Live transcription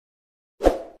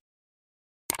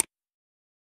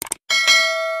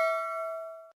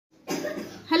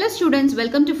Hello students,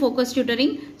 welcome to Focus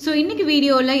Tutoring. So இன்னைக்கு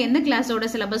வீடியோல எந்த கிளாஸோட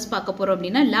syllabus பார்க்க போறோம்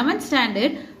அப்படினா 11th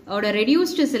standard ஓட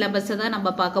reduced syllabus தான்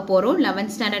நம்ம பார்க்க போறோம்.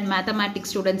 11th standard mathematics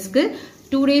studentsக்கு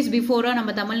 2 days before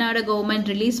நம்ம தமிழ்நாடு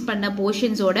கவர்மெண்ட் ரிலீஸ் பண்ண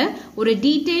portions ஓட ஒரு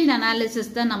detailed analysis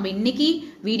தான் நம்ம இன்னைக்கு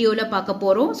வீடியோல பார்க்க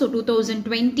போறோம். So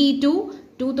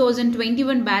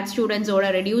 2021 batch students ஓட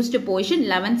reduced portion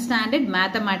 11th standard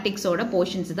mathematics ஓட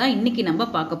portions தான் இன்னைக்கு நம்ம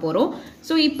பார்க்க போறோம்.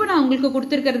 So இப்போ நான் உங்களுக்கு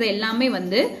கொடுத்திருக்கிறது எல்லாமே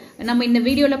நம்ம இந்த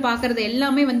வீடியோல பார்க்கிறது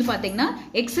எல்லாமே பாத்தீங்கன்னா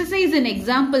exercise and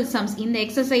example sums. இந்த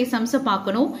exercise sums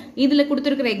பார்க்கணும். இதுல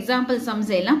கொடுத்திருக்கிற example sums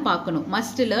எல்லாம் பார்க்கணும்.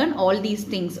 Must learn all these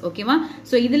things. ஓகேவா?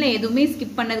 So இதுல எதுவுமே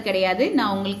skip பண்ணது கிடையாது.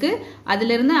 நான் உங்களுக்கு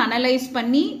அதில இருந்து அனலைஸ்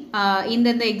பண்ணி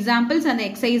இந்த examples and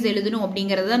exercise எழுதணும்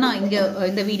அப்படிங்கறத நான்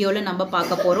இந்த வீடியோல நம்ம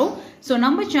பார்க்க போறோம். So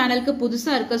நம்ம சேனலுக்கு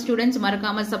புதுசா இருக்க ஸ்டூடண்ட்ஸ்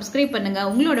மறக்காம சப்ஸ்கிரைப் பண்ணுங்க,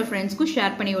 உங்களோட ஃப்ரெண்ட்ஸ்க்கு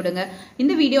ஷேர் பண்ணி விடுங்க.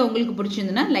 இந்த வீடியோ உங்களுக்கு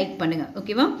பிடிச்சிருந்தா லைக் பண்ணுங்க.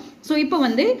 ஓகேவா? சோ இப்போ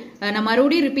நான்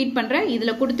மறுபடியும் ரிப்பீட் பண்றேன்.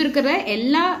 இதுல கொடுத்திருக்கிற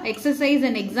எல்லா எக்ஸசைஸ்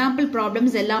அண்ட் எக்ஸாம்பிள்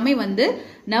ப்ராப்ளம்ஸ் எல்லாமே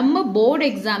நம்ம போர்டு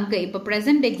எக்ஸாம்க்கு இப்ப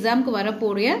பிரசன்ட் எக்ஸாம்க்கு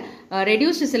வரப்போற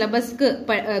ரெடியூஸ்ட் சிலபஸ்க்கு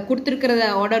கொடுத்திருக்கிற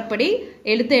ஆர்டர் படி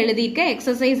எழுதியிருக்க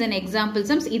எக்ஸசைஸ் அண்ட் எக்ஸாம்பிள்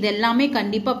சம்ஸ் இது எல்லாமே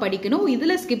கண்டிப்பா படிக்கணும்.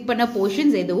 இதுல ஸ்கிப் பண்ண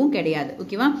போர்ஷன்ஸ் எதுவும் கிடையாது.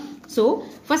 ஓகேவா? சோ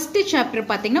ஃபர்ஸ்ட் சாப்டர்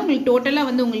பாத்தீங்கன்னா உங்களுக்கு டோட்டலா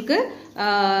உங்களுக்கு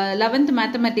 11th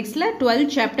மேத்தமேட்டிக்ஸ்ல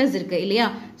 12 சாப்டர்ஸ் இருக்கு இல்லையா?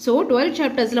 சோ 12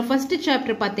 சாப்டர்ஸ்ல ஃபர்ஸ்ட்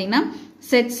சாப்டர் பாத்தீங்கன்னா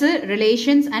sets,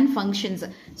 relations and functions.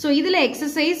 So இதுல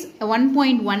exercise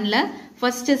 1.1ல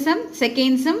first sum,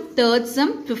 second sum, third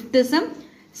sum, fifth some,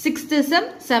 sixth some,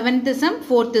 seventh some,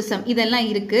 fourth some இதெல்லாம்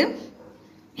இருக்கு.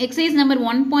 எக்ஸசைஸ் நம்பர்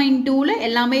 1.2ல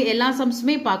எல்லா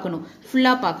சம்ஸுமே பார்க்கணும்,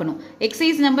 ஃபுல்லா பார்க்கணும்.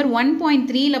 எக்ஸசைஸ் நம்பர்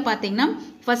 1.3ல பாத்தீங்கன்னா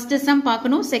ஃபர்ஸ்ட் சம்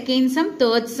பார்க்கணும், செகண்ட் சம்,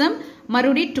 தேர்ட் சம்,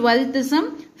 மறுபடியும் 12th சம்,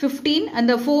 15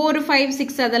 அந்த 4, 5,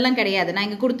 6 அதெல்லாம் கிடையாது. நான்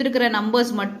இங்க கொடுத்திருக்கிற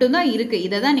நம்பர்ஸ் மட்டும் தான் இருக்கு.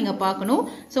 இதை தான் நீங்க பார்க்கணும்.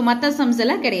 சோ மத்த சம்ஸ்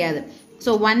எல்லாம் கிடையாது.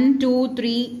 So 1, 2,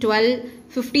 3, 12,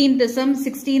 15th sum,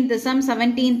 16th sum,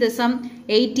 17th sum,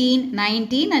 18,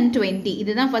 19 and 20.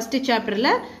 இதுதான் first chapterல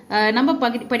நம்ம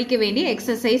படிக்க வேண்டிய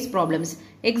exercise problems.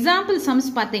 Example sums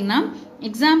பாத்தீங்கன்னா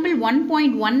example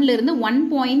 1.1ல இருந்து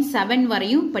 1.7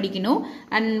 வரையும் படிக்கணும்.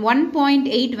 and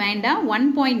 1.8 வேண்டாம்,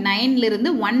 1.9ல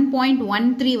இருந்து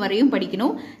 1.13 வரையும்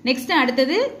படிக்கணும். நெக்ஸ்ட்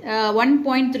அடுத்தது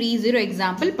 1.30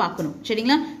 example பார்க்கணும்.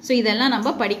 சரிங்களா? சோ இதெல்லாம்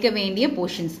நம்ம படிக்க வேண்டிய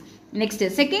portions. நெக்ஸ்ட்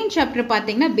செகண்ட் சாப்டர்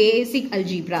பாத்தீங்கன்னா பேசிக்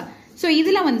அல்ஜீப்ரா. சோ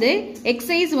இதுல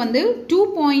எக்ஸசைஸ்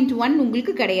 2.1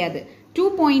 உங்களுக்கு கிடையாது.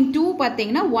 2.2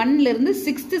 பாத்தீங்கன்னா 1ல இருந்து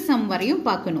 6th சம் வரையும்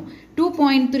பார்க்கணும்.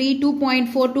 2.3,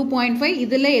 2.4, 2.5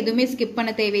 இதுல எதுவுமே ஸ்கிப்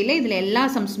பண்ண தேவையில்லை. இதுல எல்லா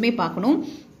சம்ஸுமே பார்க்கணும்.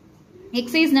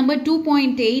 எக்ஸசைஸ் நம்பர்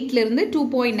 2.8ல இருந்து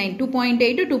 2.9,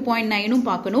 2.8 to 2.9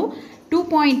 பார்க்கணும்.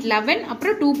 2.11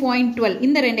 அப்புறம் 2.12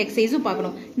 இந்த ரெண்டு எக்ஸசைஸும்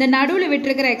பார்க்கணும். இந்த நடுவுல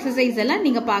விட்டுருக்கிற எக்ஸசைஸ் எல்லாம்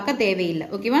நீங்க பார்க்க தேவையில்லை.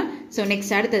 ஓகேவா? சோ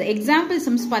நெக்ஸ்ட் அடுத்தது எக்ஸாம்பிள்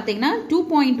சம்ஸ் பாத்தீங்கன்னா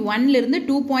 2.1ல இருந்து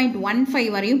 2.15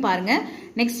 வரையும் பாருங்க.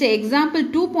 நெக்ஸ்ட் எக்ஸாம்பிள்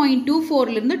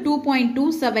 2.24ல இருந்து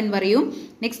 2.27 வரையும்.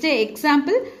 நெக்ஸ்ட்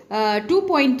எக்ஸாம்பிள்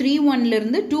 2.31ல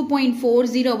இருந்து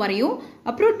 2.40 வரையும்.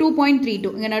 அப்புறம்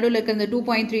 2.32 இங்க நடுவுல இருக்க இந்த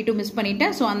 2.32 மிஸ்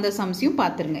பண்ணிட்டேன். சோ அந்த சம்ஸையும்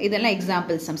பாத்துருங்க. இதெல்லாம்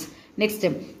எக்ஸாம்பிள் சம்ஸ். நெக்ஸ்ட்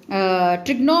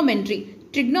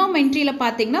ட்ரிக்னோமெட்ரியில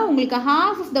பாத்தீங்கன்னா உங்களுக்கு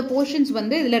half of the portions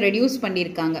இதுல ரெடியூஸ்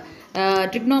பண்ணிருக்காங்க.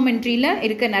 ட்ரிக்னோமெட்ரியில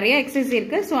இருக்க நிறைய எக்ஸசைஸ்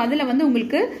இருக்கு. சோ அதுல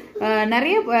உங்களுக்கு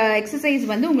நிறைய எக்ஸசைஸ்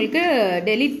உங்களுக்கு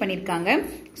டெலீட் பண்ணிருக்காங்க.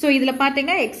 சோ இதுல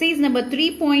பாத்தீங்கன்னா எக்ஸசைஸ் நம்பர்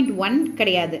 3.1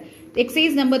 கிடையாது.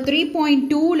 எக்ஸசைஸ் நம்பர்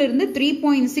 3.2ல இருந்து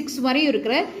 3.6 வரை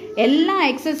இருக்கிற எல்லா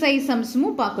எக்ஸசைஸ்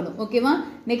சம்ஸும் பார்க்கணும். ஓகேவா?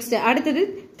 நெக்ஸ்ட் அடுத்தது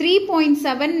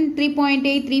 3.7,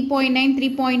 3.8, 3.9,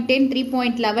 3.10,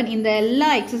 3.11 இந்த எல்லா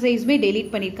எக்ஸசைஸுமே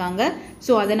டெலீட் பண்ணிருக்காங்க.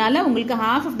 சோ அதனால உங்களுக்கு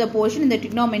half of the portion இந்த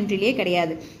ட்ரிக்னோமெட்ரியிலே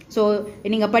கிடையாது. சோ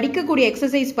நீங்க படிக்கக்கூடிய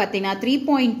எக்ஸசைஸ் பாத்தீங்கன்னா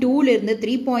 3.2ல இருந்து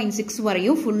 3.6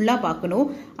 வரையும் ஃபுல்லா பார்க்கணும்.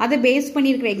 அதை பேஸ்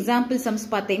பண்ணிருக்கிற எக்ஸாம்பிள் சம்ஸ்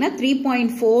பாத்தீங்கன்னா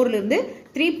 3.4ல இருந்து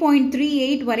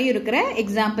 3.38 வரை இருக்கிற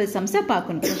எக்ஸாம்பிள் சம்ஸ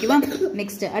பார்க்கணும். ஓகேவா?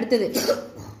 நெக்ஸ்ட் அடுத்தது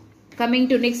coming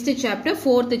to next chapter,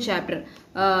 fourth chapter,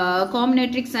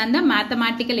 combinatorics and the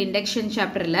mathematical induction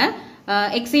chapterல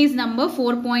exercise number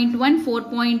 4.1,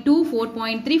 4.2,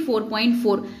 4.3,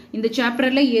 4.4 இந்த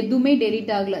சாப்டர்ல எதுவுமே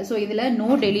டெலீட் ஆகல. சோ இதுல நோ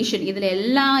டெலிஷன். இதுல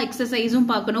எல்லா எக்ஸசைஸும்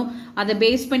பார்க்கணும். அதை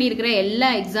பேஸ் பண்ணி இருக்கிற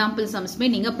எல்லா எக்ஸாம்பிள் சம்ஸுமே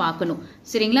நீங்க பார்க்கணும்.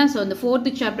 சரிங்களா? சோ இந்த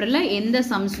ஃபோர்த் சாப்டர்ல எந்த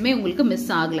சம்ஸுமே உங்களுக்கு மிஸ்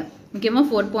ஆகல. ஓகேவா?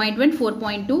 4.1,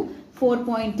 4.2,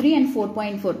 4.3 and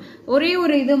 4.4 ஒரே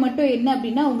ஒரு இது மட்டும் என்ன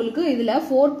அப்படின்னா உங்களுக்கு இதுல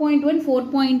 4.1,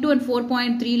 4.2 and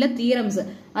 4.3ல தியரம்ஸ்,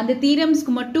 அந்த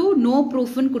தியரம்ஸ்க்கு மட்டும் நோ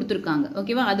ப்ரூஃப்னு கொடுத்துருக்காங்க.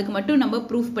 ஓகேவா? அதுக்கு மட்டும் நம்ம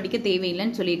ப்ரூஃப் படிக்க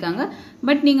தேவையில்லைன்னு சொல்லியிருக்காங்க.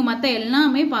 பட் நீங்க மத்த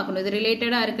எல்லாமே பார்க்கணும். இது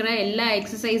ரிலேட்டடா இருக்கிற எல்லா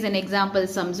எக்ஸசைஸ் அண்ட் எக்ஸாம்பிள்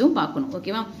சம்ஸும் பார்க்கணும்.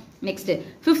 ஓகேவா? Next,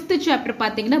 5th chapter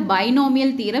பாத்தீங்கன்னா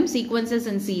binomial theorem, sequences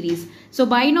and series. So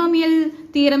binomial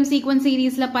theorem, sequence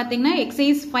series ல பாத்தீங்கன்னா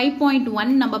exercise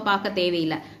 5.1 நம்ம பார்க்க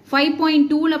தேவையில்லை.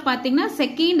 5.2 ல பாத்தீங்கன்னா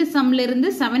second sumல இருந்து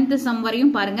 7th sum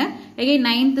வரையும் பாருங்க. again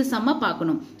 9th sum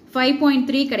பார்க்கணும்.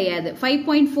 5.3 கிடையாது.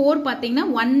 5.4 பாத்தீங்கன்னா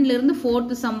 1 ல இருந்து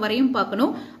 4th sum வரையும்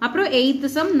பார்க்கணும். அப்புறம் 8th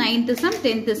sum, 9th sum,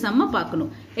 10th sum பார்க்கணும்.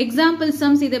 example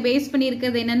sums இத பேஸ் பண்ணி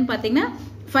இருக்கிறது என்னன்னு பாத்தீங்கன்னா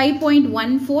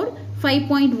 5.14,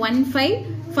 5.15,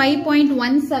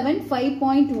 5.17,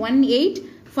 5.18,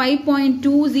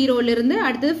 5.20 ல இருந்து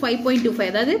அடுத்து 5.25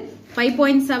 அதாவது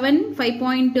 5.7,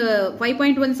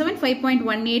 5.17,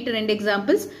 5.18 ரெண்டு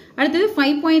எக்ஸாம்பிள்ஸ். அடுத்தது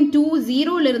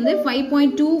 5.20 ல இருந்து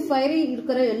 5.25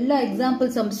 இருக்கிற எல்லா எக்ஸாம்பிள்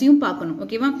சம்ஸையும் பார்க்கணும்.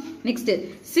 ஓகேவா? Next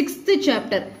 6th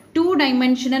chapter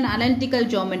 2-dimensional analytical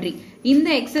geometry. இந்த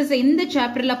எக்ஸசைஸ் இந்த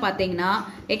சாப்டர்ல பாத்தீங்கன்னா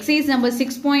எக்ஸசைஸ் நம்பர்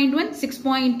 6.1,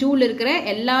 6.2 ல இருக்கிற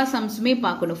எல்லா சம்ஸுமே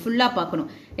பார்க்கணும், ஃபுல்லா பார்க்கணும்.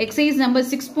 எக்ஸசைஸ் நம்பர்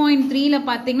 6.3 ல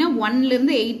பாத்தீங்கன்னா 1 ல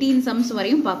இருந்து 18 சம்ஸ்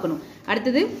வரையும் பார்க்கணும்.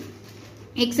 அடுத்தது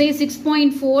எக்ஸசைஸ்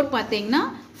 6.4 பாத்தீங்கன்னா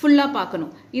ஃபுல்லா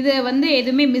பார்க்கணும். இது வந்து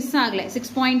எதுவுமே மிஸ் ஆகல.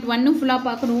 6.1 ஃபுல்லா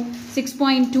பார்க்கணும்,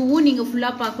 6.2 நீங்க ஃபுல்லா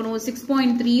பார்க்கணும்,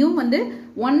 6.3 வந்து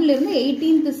 1 ல இருந்து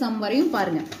 18th சம் வரையும்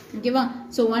பாருங்க. ஓகேவா?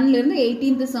 சோ 1 ல இருந்து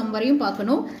 18th சம் வரையும்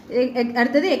பார்க்கணும்.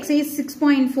 அடுத்தது எக்ஸசைஸ்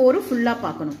 6.4 ஃபுல்லா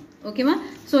பார்க்கணும். ஓகேவா?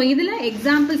 சோ இதுல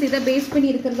எக்ஸாம்பிள்ஸ் இத பேஸ் பண்ணி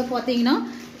இருக்கிறத பாத்தீங்கன்னா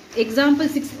எக்ஸாம்பிள்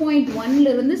 6.1 ல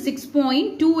இருந்து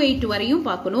 6.28 வரையும்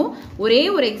பார்க்கணும். ஒரே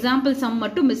ஒரு எக்ஸாம்பிள் சம்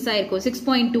மட்டும் மிஸ் ஆயிருக்கும்,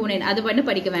 6.29. அது பண்ணி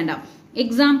படிக்க வேண்டாம்.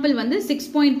 எக்ஸாம்பிள் வந்து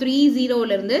 6.30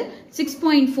 ல இருந்து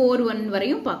 6.41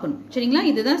 வரையும் பார்க்கணும். சரிங்களா?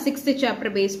 இதுதான் 6th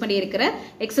சாப்டர் பேஸ் பண்ணி இருக்கிற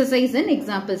exercise and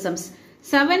example sums.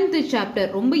 7th chapter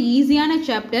ரொம்ப ஈஸியான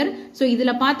சாப்டர். சோ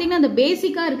இதுல பாத்தீங்கன்னா அந்த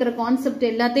பேசிக்கா இருக்கிற கான்செப்ட்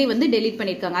எல்லாத்தையும் வந்து டெலீட்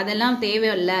பண்ணிருக்காங்க. அதெல்லாம்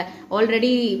தேவையில்லை.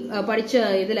 ஆல்ரெடி படிச்ச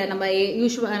இதுல நம்ம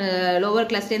லோவர்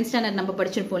கிளாஸ் 10th ஸ்டாண்டர்ட் நம்ம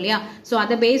படிச்சிருப்போம் இல்லையா? சோ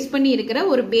அதை பேஸ் பண்ணி இருக்கிற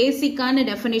ஒரு பேசிக்கான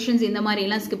டெஃபினிஷன்ஸ் இந்த மாதிரி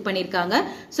எல்லாம் ஸ்கிப் பண்ணிருக்காங்க.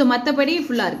 சோ மத்தபடி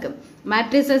ஃபுல்லா இருக்கு.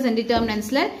 மேட்ரிசஸ் அண்ட்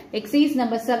டிட்டர்மினன்ட்ஸ்ல எக்ஸசைஸ்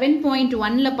நம்பர்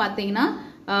 7.1 ல பாத்தீங்கன்னா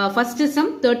first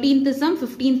sum, 13th some,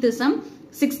 15th some,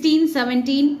 16,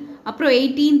 17 அப்புறம்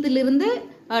 18th ல இருந்து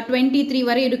 23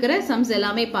 வரை இருக்கிற சம்ஸ்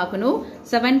எல்லாமே பார்க்கணும்.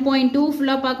 7.2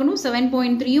 ஃபுல்லா பார்க்கணும்,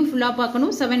 7.3 ஃபுல்லா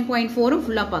பார்க்கணும், 7.4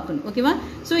 ஃபுல்லா பார்க்கணும். ஓகேவா?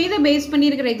 சோ இத பேஸ் பண்ணி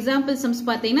இருக்கிற எக்ஸாம்பிள் சம்ஸ்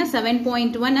பாத்தீங்கன்னா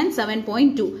 7.1 and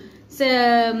 7.2.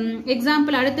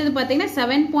 எக்ஸாம்பிள் அடுத்தது பாத்தீங்கன்னா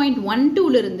 7.12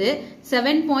 ல இருந்து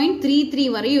 7.33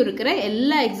 வரை இருக்கிற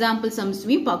எல்லா எக்ஸாம்பிள்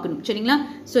சம்ஸுமே பார்க்கணும். சரிங்களா?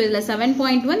 சோ இதுல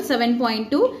 7.1,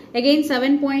 7.2, again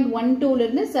 7.12 ல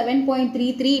இருந்து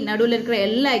 7.33 நடுவுல இருக்கிற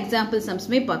எல்லா எக்ஸாம்பிள்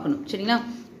சம்ஸுமே பார்க்கணும். சரிங்களா?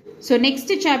 So next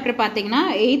chapter பாத்தீங்கன்னா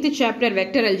 8th chapter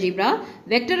vector algebra.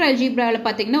 vector algebraல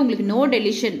பாத்தீங்கன்னா உங்களுக்கு no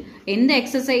deletion, எந்த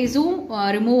எக்ஸசைஸும்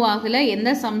ரிமூவ் ஆகல, எந்த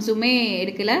சம்ஸுமே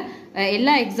எடுக்கல,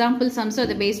 எல்லா எக்ஸாம்பிள் சம்ஸும்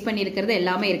அதை பேஸ் பண்ணி இருக்கிறது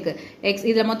எல்லாமே இருக்கு.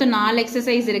 இதுல மொத்தம் 4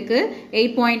 எக்ஸசைஸ் இருக்கு.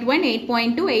 8.1,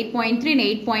 8.2, 8.3 and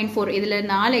 8.4. இதுல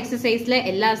 4 எக்ஸசைஸ்ல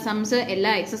எல்லா சம்ஸ்,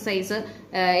 எல்லா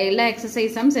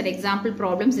exercise sums and example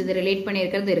problems இது ரிலேட் பண்ணி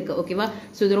இருக்கிறது இருக்கு. ஓகேவா?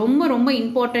 சோ இது ரொம்ப ரொம்ப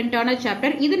இம்பார்ட்டன்டான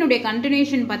சாப்டர். இதனுடைய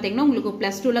கண்டினியூஷன் பாத்தீங்கன்னா உங்களுக்கு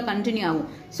 +2ல கண்டினியூ ஆகும்.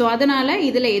 சோ அதனால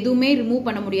இதுல எதுவுமே ரிமூவ்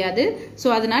பண்ண முடியாது. சோ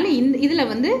அதனால இதுல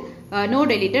வந்து no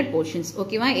deleted portions.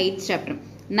 ஓகேவா? 8th chapter.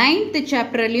 9th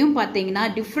சாப்டர்லயும் பாத்தீங்கன்னா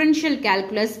differential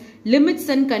calculus, limits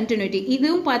and continuity.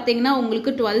 இதுவும் பாத்தீங்கன்னா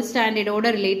உங்களுக்கு 12th ஸ்டாண்டர்டோட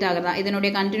ரிலேட் ஆகுதா.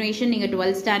 இதனுடைய கண்டினியூஷன் நீங்க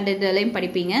 12th ஸ்டாண்டர்ட்லயும்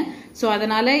படிப்பீங்க. சோ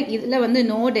அதனால இதுல வந்து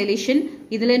நோ டெலிஷன்,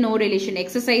 இதுல நோ டெலிஷன்.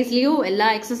 எக்ஸசைஸ்லயும் எல்லா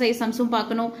எக்ஸசைஸ் சம்ஸும்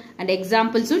பார்க்கணும் அண்ட்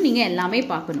எக்ஸாம்பிள்ஸும் நீங்க எல்லாமே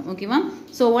பார்க்கணும். ஓகேவா?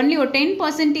 சோ ஒன்லி ஒரு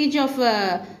 10% ஆஃப்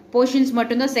போர்ஷன்ஸ்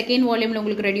மட்டும்தான் செகண்ட் வால்யூம்ல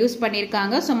உங்களுக்கு ரெடியூஸ்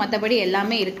பண்ணிருக்காங்க. சோ மத்தபடி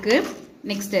எல்லாமே இருக்கு.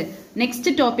 நெக்ஸ்ட்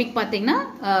டாபிக் பாத்தீங்கன்னா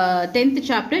 10th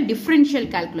சாப்டர் டிஃபரன்ஷியல்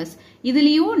கால்குலஸ்.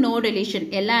 இதுலயும் நோ டெலிஷன்,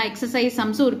 எல்லா எக்ஸசைஸ்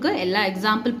சம்ஸும் இருக்கு, எல்லா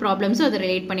எக்ஸாம்பிள் ப்ராப்ளம்ஸும் அதை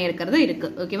ரிலேட் பண்ணி இருக்கிறது இருக்கு.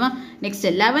 ஓகேவா? Next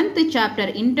 11th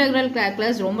chapter integral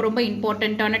calculus. ரொம்ப ரொம்ப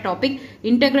இம்பார்ட்டன்டான டாபிக்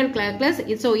இன்டெக்ரல் கால்குலஸ்.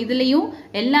 சோ இதுலயும்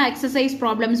எல்லா எக்ஸசைஸ்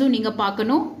ப்ராப்ளம்ஸும் நீங்க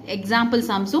பார்க்கணும், எக்ஸாம்பிள்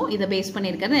சம்ஸும் இதை பேஸ்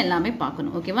பண்ணி இருக்கிறது எல்லாமே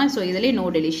பார்க்கணும். ஓகேவா? சோ இதுலயே நோ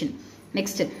டெலிஷன்.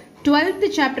 நெக்ஸ்ட் 12th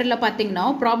சாப்டர்ல பாத்தீங்கன்னா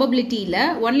ப்ராபபிலிட்டியில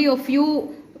ஒன்லி a few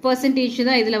percentage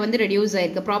தான் இதுல வந்து ரெடியூஸ்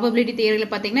ஆயிருக்கு. ப்ராபபிலிட்டி தியரியில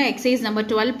பாத்தீங்கன்னா எக்ஸசைஸ் நம்பர்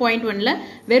 12.1ல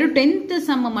வெறும் 10th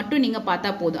சம் மட்டும் நீங்க பார்த்தா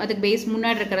போதும். அதுக்கு பேஸ்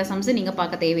முன்னாடி இருக்கிற சம்ஸ் நீங்க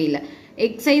பார்க்க தேவையில்லை.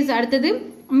 எக்ஸசைஸ் அடுத்தது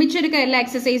மிச்சம் இருக்க எல்லா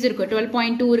எக்ஸசைஸ் இருக்கு.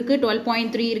 12.2 இருக்கு,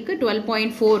 12.3 இருக்கு,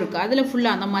 12.4 இருக்கு. அதுல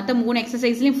ஃபுல்லா அந்த மத்த 3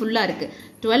 எக்ஸசைஸ்லயும் ஃபுல்லா இருக்கு.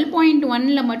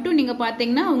 12.1ல மட்டும் நீங்க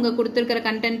பாத்தீங்கன்னா உங்க கொடுத்திருக்கிற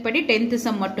கண்டென்ட் படி 10th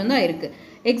சம் மட்டும் தான் இருக்கு.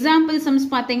 எக்ஸாம்பிள்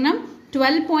சம்ஸ் பாத்தீங்கன்னா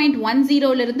 12.10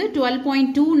 ல இருந்து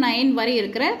 12.29 வரை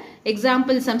இருக்கிற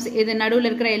எக்ஸாம்பிள் சம்ஸ், இது நடுவுல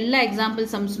இருக்கிற எல்லா எக்ஸாம்பிள்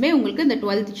சம்ஸுமே உங்களுக்கு இந்த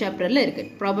 12th சாப்டர்ல இருக்கு.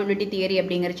 ப்ராபபிலிட்டி தியரி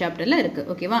அப்படிங்கிற சாப்டர்ல இருக்கு.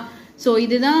 ஓகேவா? சோ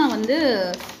இதுதான் வந்து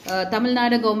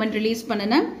தமிழ்நாடு கவர்மெண்ட் ரிலீஸ்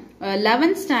பண்ணின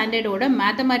 11th ஸ்டாண்டர்டோட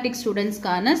மேத்தமேட்டிக்ஸ்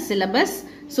ஸ்டூடெண்ட்ஸ்க்கான சிலபஸ்.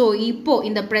 ஸோ இப்போ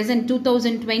இந்த ப்ரெசென்ட்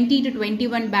 2020 to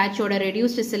 21 பேட்சோட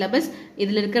ரெடியூஸ்டு சிலபஸ்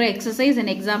இதில் இருக்கிற எக்ஸசைஸ்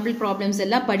அண்ட் எக்ஸாம்பிள் ப்ராப்ளம்ஸ்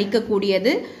எல்லாம்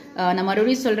படிக்கக்கூடியது. நான்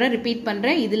மறுபடியும் சொல்கிறேன், ரிப்பீட்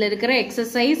பண்ணுறேன், இதில் இருக்கிற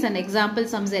எக்ஸசைஸ் அண்ட் எக்ஸாம்பிள்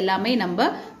சம்ஸ் எல்லாமே நம்ம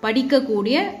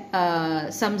படிக்கக்கூடிய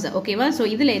சம்ஸ். ஓகேவா? ஸோ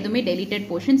இதில் எதுவுமே டெலிட்டட்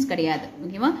போர்ஷன்ஸ் கிடையாது.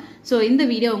 ஓகேவா? ஸோ இந்த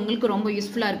வீடியோ உங்களுக்கு ரொம்ப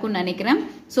யூஸ்ஃபுல்லாக இருக்கும்னு நினைக்கிறேன்.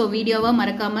 ஸோ வீடியோவை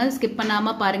மறக்காமல் ஸ்கிப்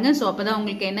பண்ணாமல் பாருங்கள். ஸோ அப்போ தான்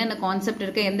உங்களுக்கு என்னென்ன கான்செப்ட்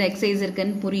இருக்குது, எந்த எக்ஸசைஸ்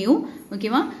இருக்குன்னு புரியும்.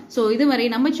 ஓகேவா? ஸோ இதுவரை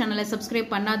நம்ம சேனலை சப்ஸ்கிரைப்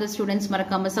பண்ணாத ஸ்டூடெண்ட்ஸ்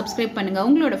மறக்காமல் சப்ஸ்கிரைப் பண்ணுங்கள்,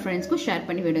 உங்களோட ஃப்ரெண்ட்ஸ்க்கும் ஷேர்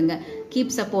பண்ணி விடுங்க.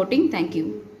 Keep supporting. தேங்க்யூ.